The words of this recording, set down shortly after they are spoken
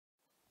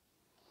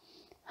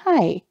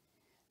Hi,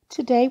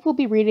 today we'll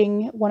be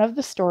reading one of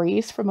the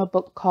stories from a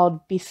book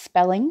called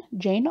Bespelling,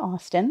 Jane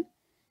Austen.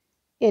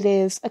 It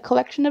is a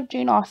collection of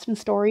Jane Austen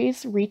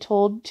stories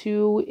retold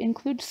to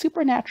include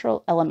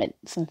supernatural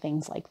elements and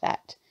things like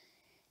that.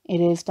 It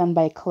is done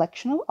by a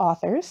collection of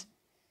authors.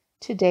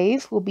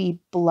 Today's will be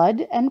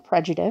Blood and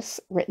Prejudice,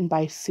 written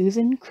by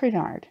Susan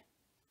Krinard.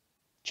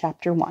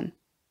 Chapter 1.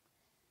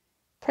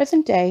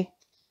 Present day,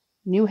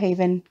 New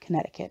Haven,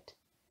 Connecticut.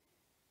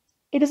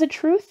 It is a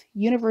truth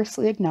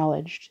universally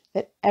acknowledged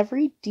that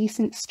every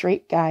decent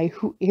straight guy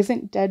who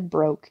isn't dead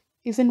broke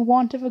is in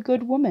want of a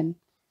good woman.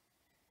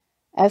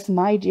 As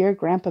my dear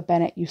Grandpa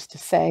Bennet used to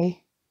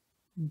say,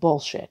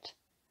 bullshit.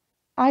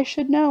 I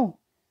should know.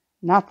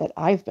 Not that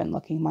I've been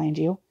looking, mind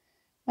you.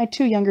 My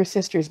two younger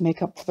sisters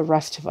make up for the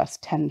rest of us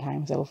 10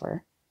 times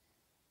over.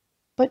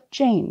 But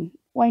Jane,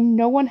 why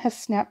no one has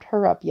snapped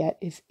her up yet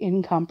is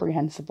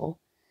incomprehensible.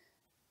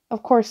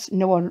 Of course,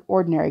 no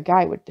ordinary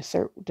guy would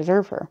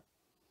deserve her.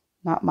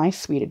 Not my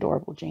sweet,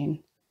 adorable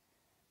Jane.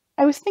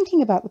 I was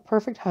thinking about the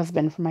perfect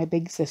husband for my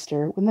big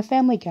sister when the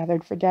family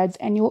gathered for Dad's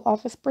annual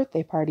office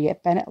birthday party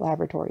at Bennett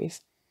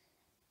Laboratories.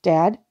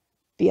 Dad,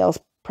 BL's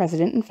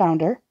president and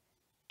founder,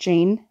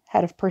 Jane,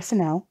 head of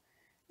personnel,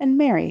 and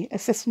Mary,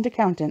 assistant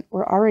accountant,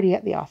 were already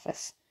at the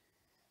office.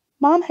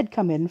 Mom had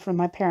come in from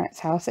my parents'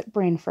 house at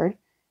Brainford,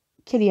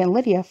 Kitty and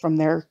Lydia from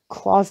their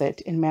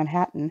closet in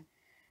Manhattan,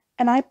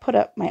 and I put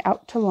up my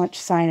out-to-lunch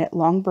sign at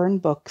Longburn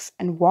Books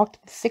and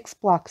walked the 6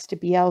 blocks to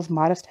BL's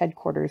modest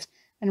headquarters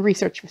and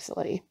research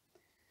facility.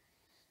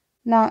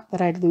 Not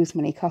that I'd lose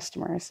many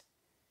customers.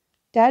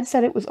 Dad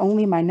said it was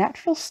only my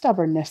natural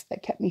stubbornness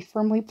that kept me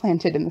firmly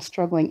planted in the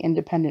struggling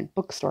independent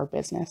bookstore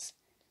business,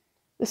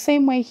 the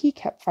same way he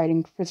kept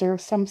fighting to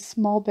preserve some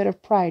small bit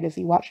of pride as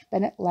he watched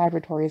Bennett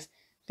Laboratories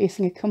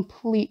facing a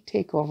complete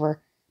takeover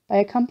by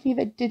a company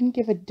that didn't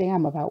give a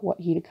damn about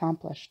what he'd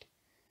accomplished.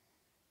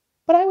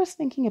 But I was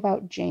thinking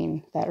about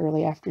Jane that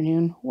early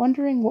afternoon,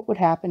 wondering what would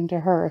happen to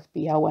her if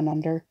BL went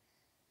under.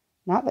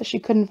 Not that she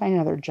couldn't find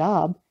another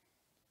job,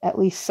 at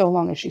least so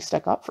long as she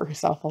stuck up for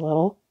herself a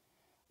little.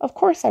 Of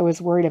course I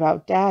was worried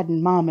about Dad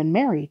and Mom and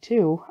Mary,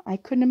 too. I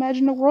couldn't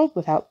imagine a world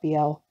without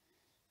BL.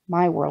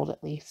 My world,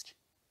 at least.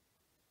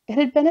 It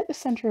had been at the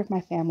center of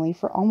my family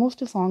for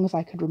almost as long as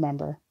I could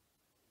remember.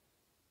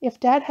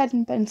 If Dad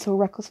hadn't been so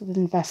reckless with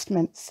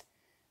investments,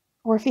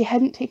 or if he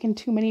hadn't taken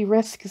too many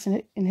risks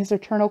in his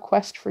eternal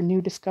quest for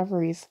new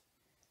discoveries.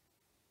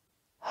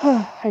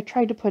 I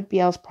tried to put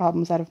BL's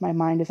problems out of my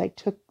mind as I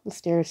took the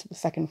stairs to the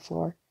second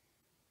floor.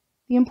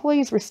 The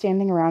employees were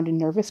standing around in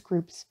nervous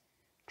groups,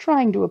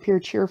 trying to appear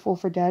cheerful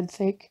for Dad's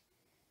sake.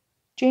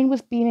 Jane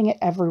was beaming at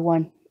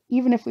everyone.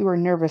 Even if we were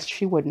nervous,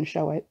 she wouldn't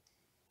show it.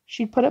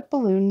 She'd put up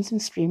balloons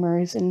and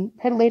streamers and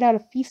had laid out a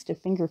feast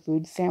of finger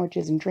foods,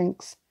 sandwiches, and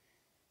drinks.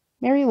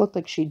 Mary looked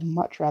like she'd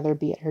much rather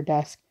be at her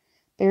desk,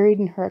 buried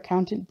in her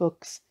accountant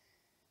books,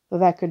 though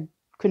that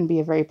couldn't be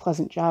a very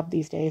pleasant job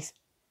these days.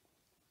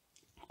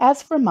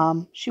 As for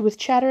Mom, she was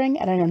chattering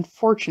at an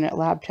unfortunate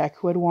lab tech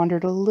who had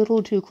wandered a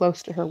little too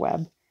close to her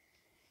web.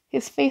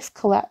 His face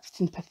collapsed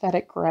in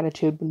pathetic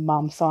gratitude when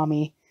Mom saw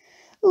me.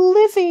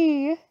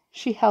 "Lizzie!"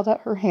 She held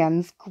out her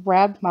hands,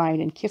 grabbed mine,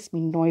 and kissed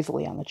me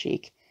noisily on the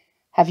cheek.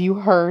 "Have you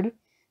heard?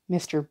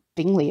 Mr.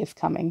 Bingley is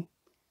coming."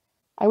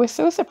 I was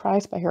so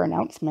surprised by her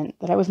announcement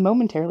that I was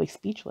momentarily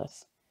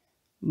speechless.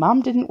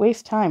 Mom didn't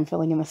waste time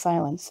filling in the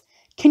silence.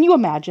 "Can you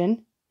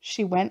imagine?"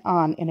 She went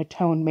on in a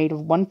tone made of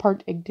 1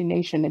 part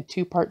indignation and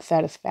 2 parts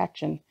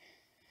satisfaction.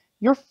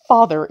 "Your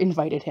father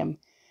invited him.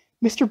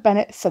 Mr.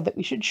 Bennet said that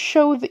we should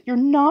show that you're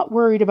not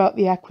worried about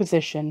the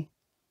acquisition."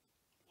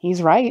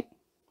 "He's right,"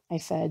 I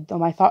said, though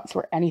my thoughts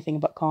were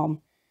anything but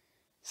calm.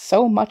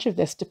 "So much of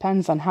this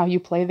depends on how you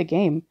play the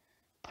game.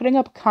 Putting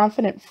up a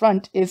confident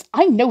front is—"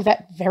 "I know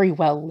that very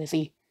well,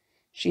 Lizzie,"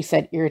 she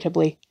said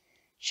irritably.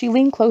 She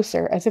leaned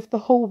closer, as if the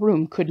whole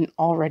room couldn't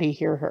already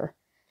hear her.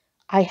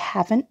 "I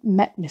haven't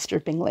met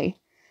Mr. Bingley.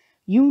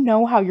 You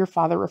know how your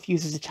father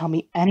refuses to tell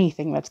me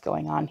anything that's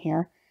going on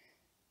here.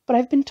 But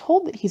I've been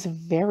told that he's a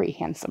very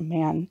handsome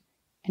man,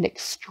 and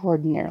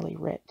extraordinarily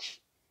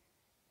rich."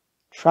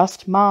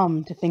 Trust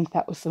Mom to think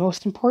that was the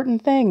most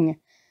important thing,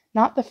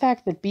 not the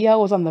fact that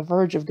BL was on the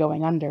verge of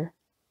going under.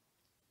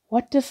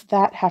 "What does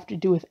that have to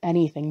do with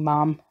anything,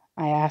 Mom?"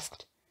 I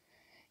asked.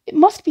 "It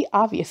must be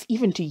obvious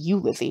even to you,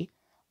 Lizzie.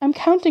 I'm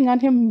counting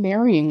on him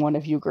marrying one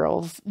of you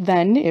girls.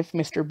 Then, if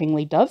Mr.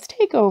 Bingley does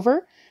take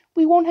over,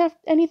 we won't have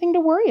anything to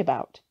worry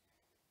about."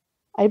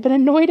 I'd been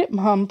annoyed at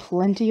Mom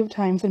plenty of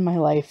times in my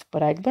life,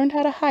 but I'd learned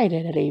how to hide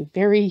it at a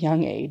very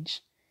young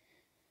age.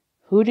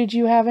 "Who did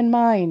you have in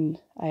mind?"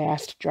 I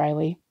asked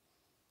dryly.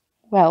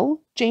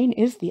 "Well, Jane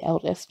is the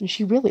eldest, and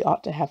she really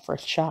ought to have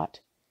first shot."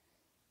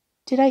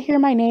 "Did I hear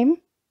my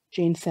name?"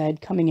 Jane said,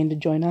 coming in to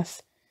join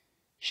us.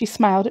 She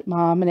smiled at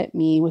Mom and at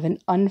me with an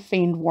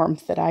unfeigned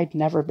warmth that I'd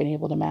never been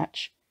able to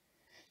match.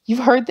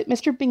 "You've heard that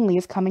Mr. Bingley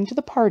is coming to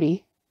the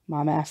party?"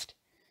 Mom asked.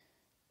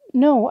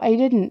 "No, I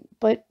didn't,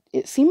 but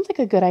it seems like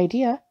a good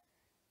idea."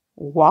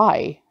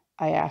 "Why?"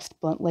 I asked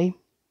bluntly.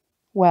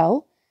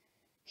 "Well,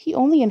 he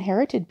only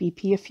inherited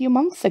BP a few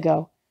months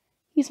ago.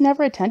 He's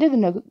never attended the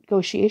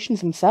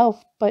negotiations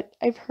himself, but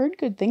I've heard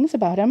good things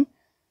about him.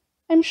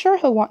 I'm sure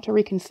he'll want to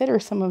reconsider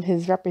some of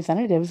his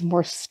representatives'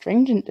 more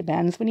stringent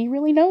demands when he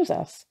really knows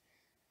us."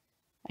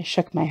 I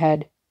shook my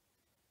head.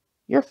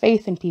 "Your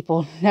faith in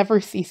people never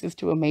ceases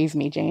to amaze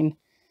me, Jane."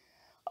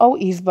 "Oh,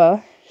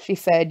 Isba," she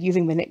said,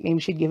 using the nickname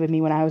she'd given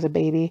me when I was a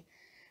baby,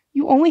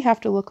 "you only have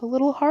to look a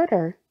little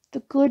harder.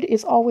 The good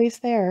is always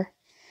there."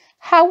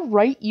 "How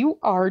right you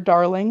are,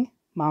 darling,"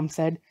 Mom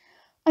said.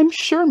 "I'm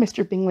sure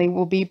Mr. Bingley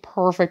will be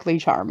perfectly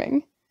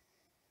charming."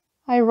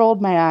 I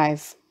rolled my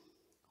eyes.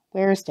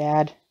 "Where's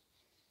Dad?"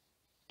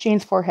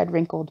 Jane's forehead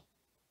wrinkled.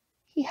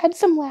 "He had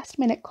some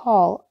last-minute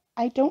call.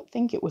 I don't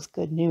think it was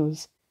good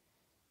news."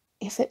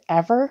 "Is it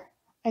ever?"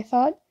 I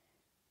thought,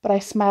 but I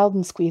smiled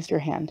and squeezed her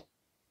hand.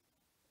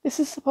 "This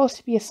is supposed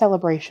to be a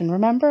celebration,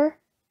 remember?"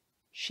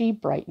 She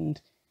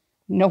brightened.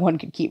 No one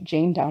could keep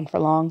Jane down for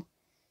long.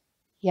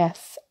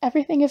 "Yes,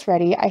 everything is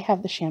ready. I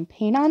have the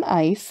champagne on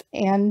ice,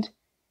 and—"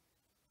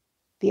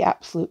 The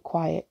absolute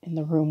quiet in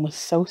the room was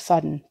so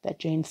sudden that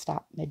Jane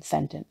stopped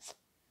mid-sentence.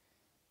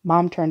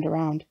 Mom turned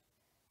around.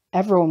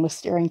 Everyone was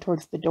staring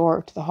towards the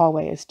door to the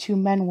hallway as two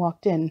men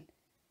walked in,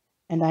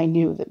 and I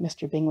knew that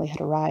Mr. Bingley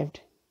had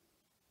arrived.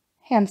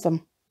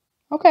 Handsome.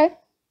 Okay,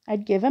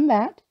 I'd give him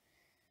that,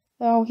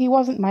 though he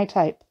wasn't my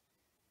type.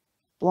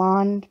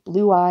 Blonde,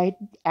 blue-eyed,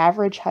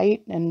 average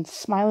height, and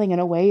smiling in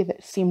a way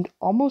that seemed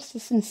almost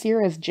as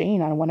sincere as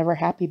Jane on one of her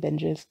happy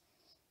binges.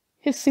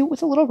 His suit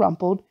was a little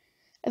rumpled,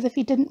 as if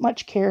he didn't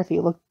much care if he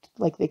looked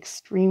like the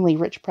extremely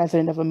rich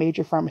president of a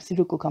major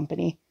pharmaceutical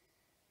company.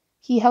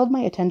 He held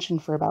my attention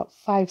for about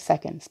 5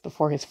 seconds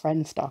before his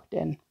friend stalked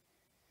in.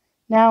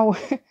 Now,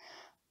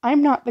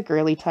 I'm not the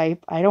girly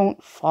type. I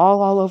don't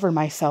fall all over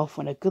myself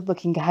when a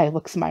good-looking guy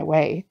looks my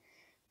way.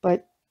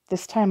 But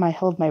this time I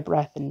held my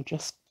breath and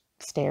just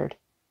stared.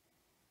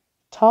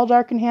 Tall,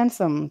 dark, and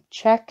handsome.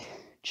 Check,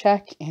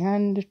 check,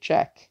 and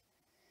check.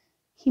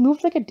 He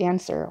moved like a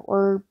dancer,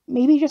 or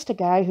maybe just a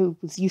guy who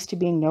was used to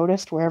being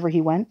noticed wherever he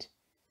went.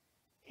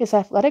 His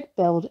athletic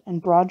build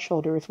and broad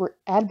shoulders were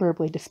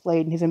admirably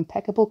displayed in his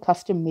impeccable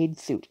custom-made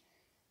suit,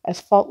 as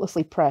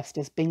faultlessly pressed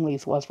as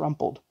Bingley's was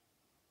rumpled.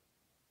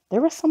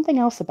 There was something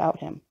else about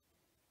him.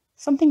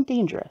 Something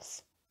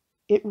dangerous.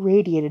 It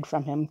radiated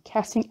from him,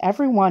 casting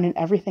everyone and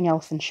everything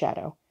else in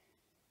shadow.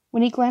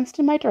 When he glanced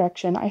in my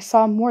direction, I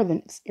saw more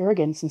than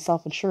arrogance and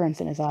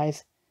self-assurance in his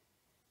eyes.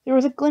 There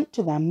was a glint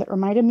to them that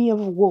reminded me of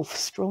a wolf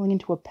strolling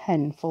into a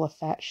pen full of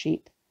fat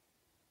sheep.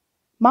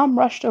 Mom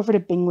rushed over to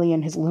Bingley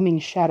in his looming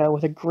shadow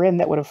with a grin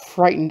that would have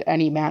frightened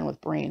any man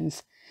with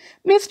brains.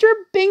 "Mr.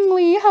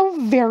 Bingley, how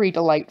very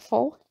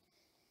delightful!"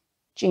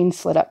 Jane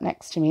slid up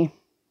next to me.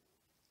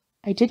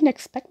 "I didn't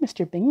expect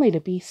Mr. Bingley to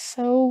be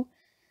so—"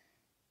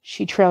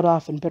 She trailed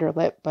off and bit her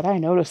lip, but I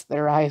noticed that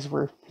her eyes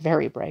were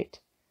very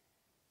bright.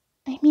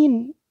 "I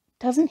mean,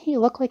 doesn't he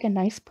look like a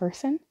nice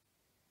person?"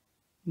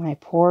 My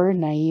poor,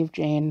 naive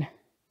Jane.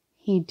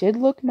 He did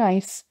look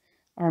nice,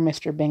 our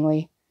Mr.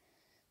 Bingley.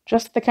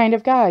 Just the kind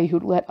of guy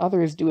who'd let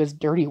others do his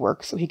dirty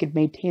work so he could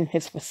maintain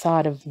his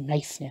facade of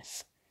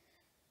niceness.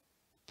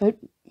 But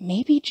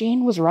maybe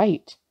Jane was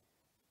right.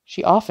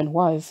 She often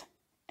was.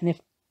 And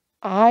if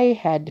I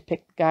had to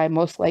pick the guy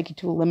most likely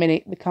to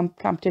eliminate the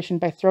competition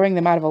by throwing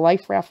them out of a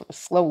life raft with a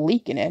slow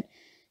leak in it,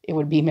 it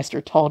would be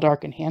Mr. Tall,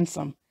 Dark, and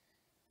Handsome.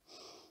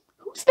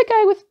 "Who's the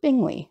guy with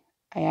Bingley?"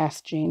 I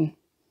asked Jane.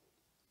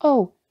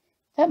 "Oh,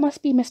 that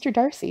must be Mr.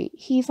 Darcy.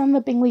 He's on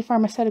the Bingley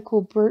Pharmaceutical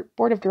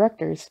Board of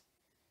Directors."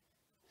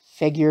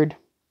 Figured.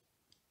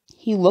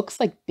 He looks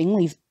like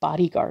Bingley's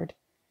bodyguard.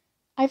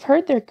 I've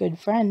heard they're good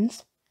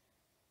friends.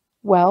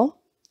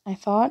 Well, I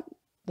thought,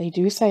 they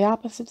do say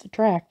opposites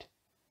attract.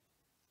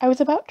 I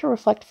was about to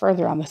reflect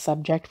further on the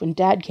subject when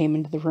Dad came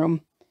into the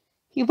room.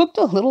 He looked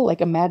a little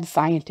like a mad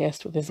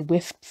scientist with his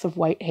wisps of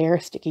white hair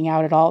sticking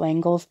out at all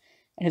angles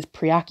and his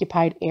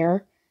preoccupied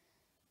air.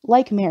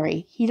 Like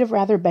Mary, he'd have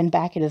rather been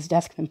back at his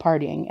desk than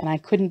partying, and I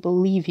couldn't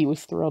believe he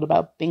was thrilled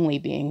about Bingley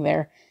being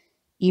there,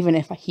 even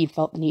if he'd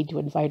felt the need to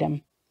invite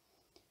him.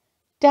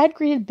 Dad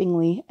greeted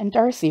Bingley and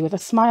Darcy with a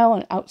smile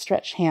and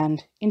outstretched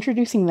hand,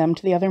 introducing them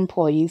to the other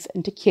employees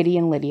and to Kitty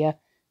and Lydia,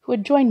 who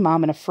had joined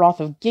Mom in a froth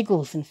of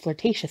giggles and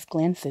flirtatious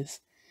glances.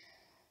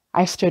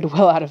 I stood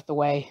well out of the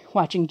way,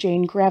 watching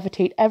Jane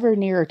gravitate ever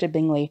nearer to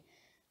Bingley,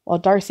 while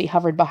Darcy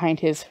hovered behind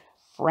his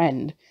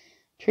friend,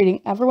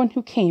 treating everyone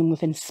who came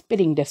within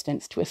spitting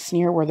distance to a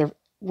sneer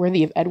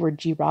worthy of Edward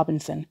G.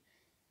 Robinson.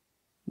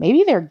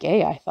 Maybe they're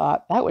gay, I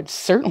thought. That would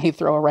certainly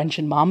throw a wrench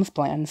in Mom's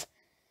plans.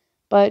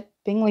 But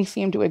Bingley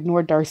seemed to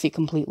ignore Darcy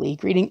completely,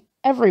 greeting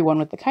everyone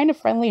with the kind of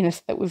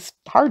friendliness that was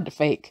hard to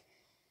fake.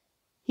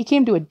 He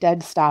came to a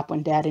dead stop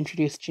when Dad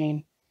introduced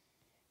Jane.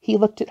 He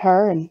looked at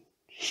her, and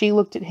she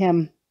looked at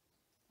him,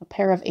 a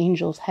pair of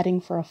angels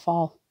heading for a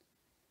fall.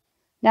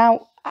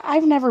 Now,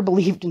 I've never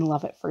believed in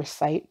love at first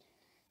sight.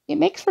 It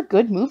makes for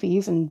good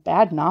movies and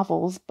bad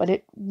novels, but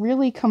it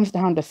really comes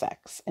down to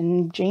sex,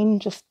 and Jane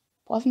just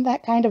wasn't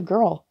that kind of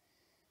girl.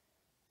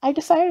 I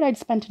decided I'd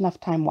spent enough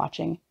time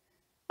watching.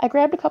 I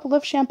grabbed a couple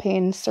of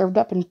champagnes served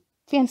up in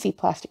fancy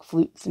plastic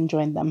flutes and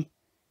joined them.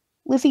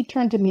 Lizzie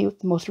turned to me with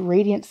the most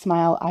radiant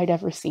smile I'd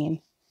ever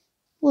seen.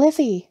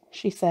 "Lizzie,"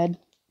 she said.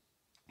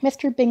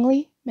 "Mr.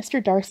 Bingley,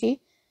 Mr.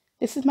 Darcy,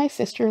 this is my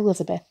sister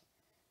Elizabeth."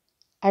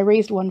 I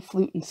raised one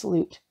flute in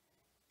salute.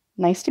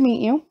 "Nice to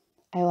meet you,"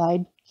 I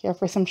lied. "Care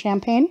for some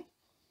champagne?"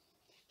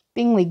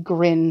 Bingley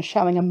grinned,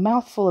 showing a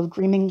mouthful of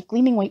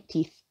gleaming white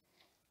teeth.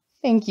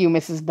 "Thank you,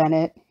 Mrs.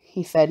 Bennet,"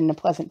 he said in a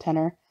pleasant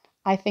tenor.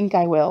 "I think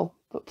I will,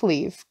 but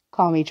please,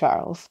 call me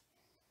Charles."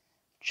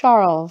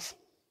 "Charles."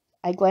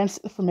 I glanced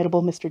at the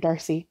formidable Mr.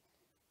 Darcy.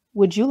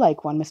 "Would you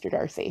like one, Mr.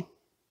 Darcy?"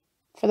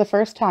 For the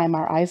first time,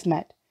 our eyes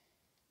met,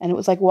 and it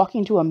was like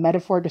walking to a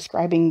metaphor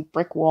describing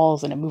brick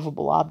walls and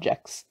immovable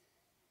objects.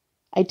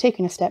 I'd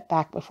taken a step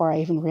back before I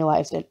even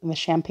realized it, and the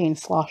champagne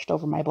sloshed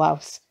over my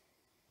blouse.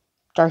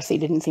 Darcy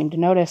didn't seem to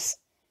notice.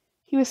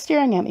 He was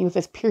staring at me with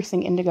his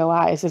piercing indigo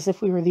eyes, as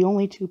if we were the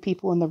only two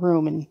people in the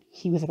room and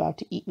he was about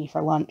to eat me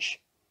for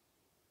lunch.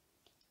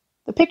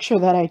 The picture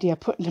that idea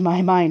put into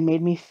my mind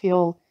made me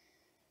feel,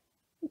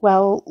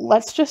 well,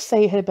 let's just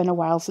say it had been a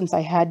while since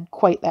I had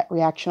quite that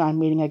reaction on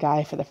meeting a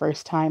guy for the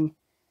first time,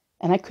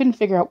 and I couldn't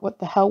figure out what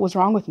the hell was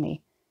wrong with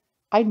me.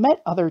 I'd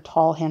met other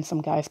tall,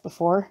 handsome guys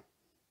before,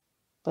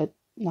 but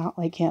not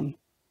like him.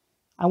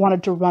 I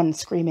wanted to run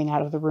screaming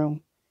out of the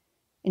room.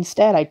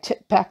 Instead, I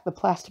tipped back the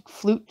plastic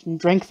flute and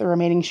drank the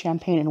remaining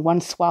champagne in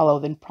one swallow,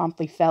 then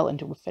promptly fell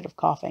into a fit of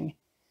coughing.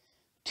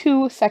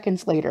 2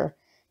 seconds later,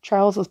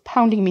 Charles was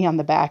pounding me on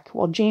the back,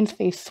 while Jane's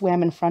face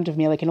swam in front of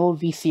me like an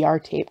old VCR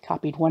tape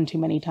copied one too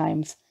many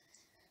times.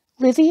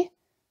 "Lizzie,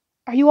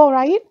 are you all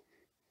right?"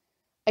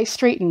 I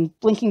straightened,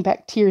 blinking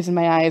back tears in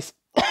my eyes.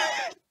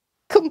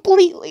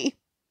 Completely.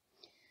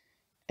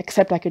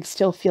 Except I could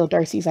still feel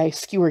Darcy's eyes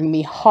skewering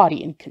me,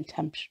 haughty and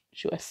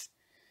contemptuous.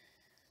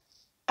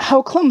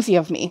 "How clumsy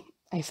of me,"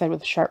 I said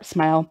with a sharp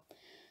smile.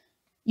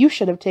 "You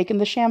should have taken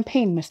the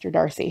champagne, Mr.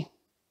 Darcy."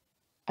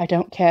 "I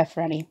don't care for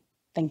any,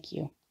 thank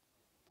you."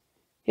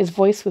 His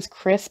voice was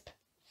crisp,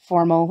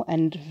 formal,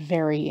 and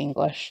very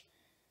English.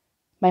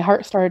 My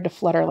heart started to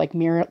flutter like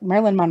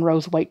Marilyn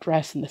Monroe's white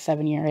dress in The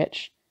 7-Year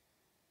Itch.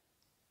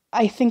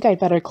 "I think I'd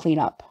better clean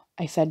up,"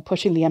 I said,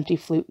 pushing the empty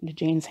flute into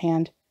Jane's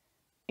hand.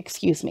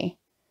 "Excuse me."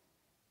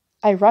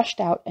 I rushed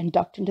out and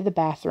ducked into the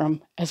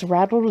bathroom, as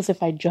rattled as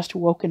if I'd just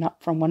woken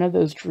up from one of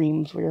those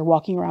dreams where you're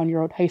walking around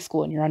your old high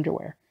school in your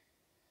underwear.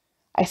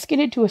 I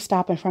skidded to a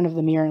stop in front of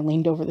the mirror and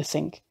leaned over the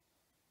sink.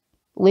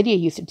 Lydia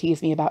used to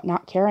tease me about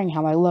not caring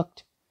how I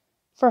looked.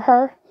 For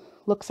her,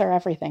 looks are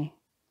everything.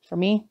 For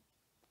me,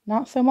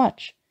 not so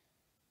much.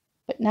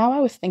 But now I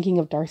was thinking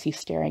of Darcy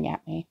staring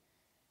at me,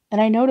 and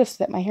I noticed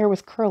that my hair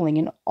was curling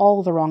in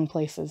all the wrong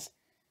places.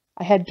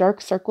 I had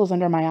dark circles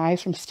under my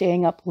eyes from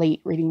staying up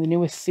late reading the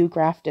newest Sue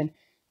Grafton,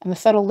 and the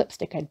subtle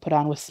lipstick I'd put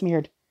on was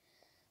smeared.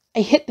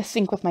 I hit the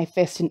sink with my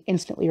fist and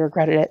instantly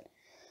regretted it.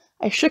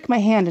 I shook my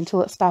hand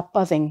until it stopped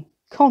buzzing,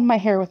 combed my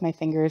hair with my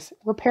fingers,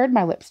 repaired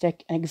my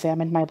lipstick, and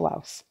examined my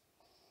blouse.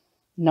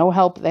 No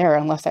help there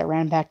unless I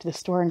ran back to the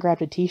store and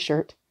grabbed a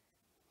t-shirt.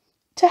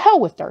 To hell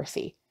with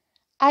Darcy.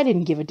 I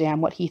didn't give a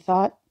damn what he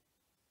thought.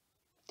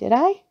 Did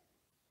I?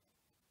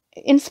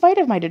 In spite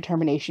of my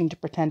determination to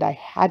pretend I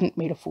hadn't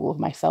made a fool of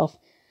myself,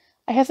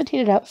 I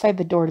hesitated outside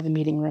the door to the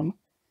meeting room.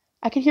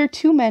 I could hear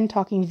 2 men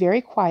talking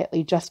very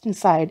quietly just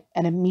inside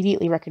and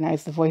immediately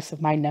recognized the voice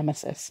of my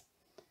nemesis.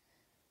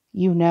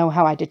 "You know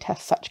how I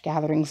detest such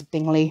gatherings,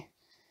 Bingley,"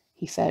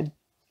 he said.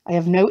 "I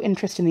have no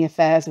interest in the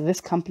affairs of this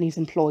company's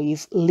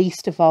employees,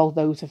 least of all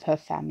those of her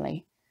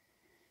family."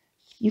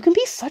 "You can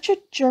be such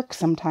a jerk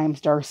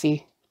sometimes,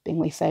 Darcy,"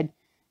 Bingley said.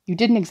 "You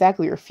didn't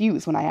exactly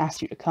refuse when I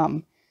asked you to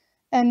come.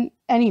 And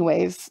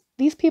anyways,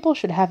 these people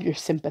should have your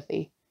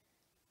sympathy.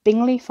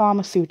 Bingley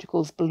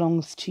Pharmaceuticals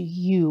belongs to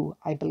you,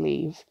 I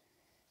believe.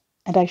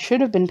 And I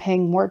should have been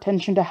paying more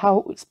attention to how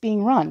it was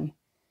being run.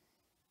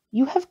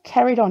 You have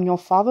carried on your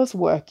father's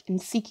work in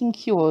seeking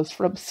cures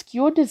for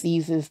obscure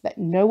diseases that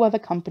no other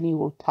company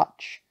will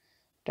touch,"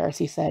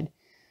 Darcy said.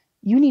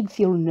 "You need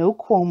feel no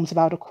qualms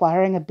about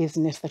acquiring a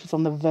business that is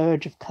on the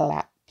verge of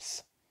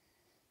collapse.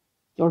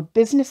 Your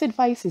business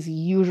advice is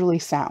usually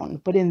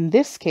sound, but in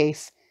this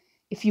case,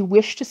 if you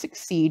wish to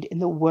succeed in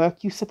the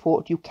work you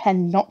support, you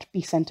cannot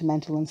be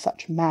sentimental in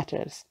such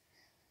matters.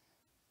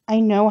 I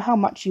know how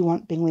much you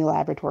want Bingley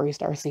Laboratories,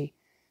 Darcy,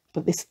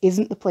 but this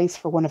isn't the place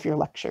for one of your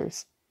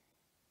lectures."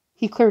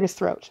 He cleared his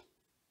throat.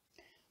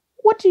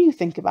 "What do you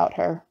think about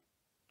her?"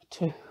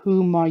 "To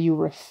whom are you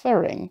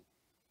referring?"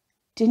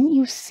 "Didn't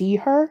you see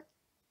her?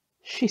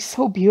 She's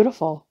so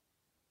beautiful."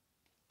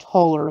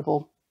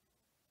 "Tolerable."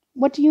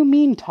 "What do you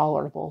mean,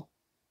 tolerable?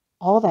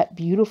 All that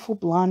beautiful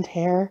blonde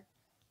hair—"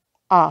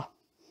 "Ah,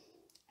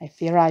 I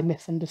fear I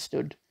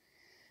misunderstood.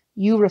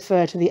 You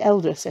refer to the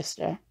elder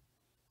sister."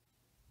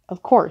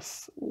 "Of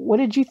course. What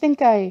did you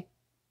think I—"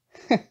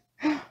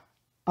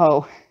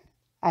 "Oh,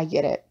 I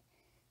get it.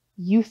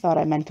 You thought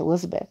I meant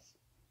Elizabeth.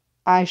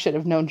 I should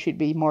have known she'd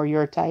be more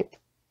your type."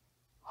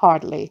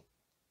 "Hardly.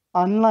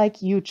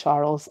 Unlike you,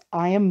 Charles,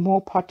 I am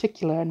more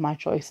particular in my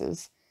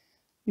choices.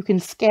 You can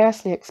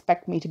scarcely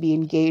expect me to be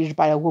engaged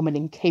by a woman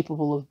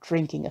incapable of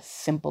drinking a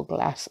simple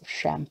glass of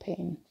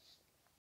champagne."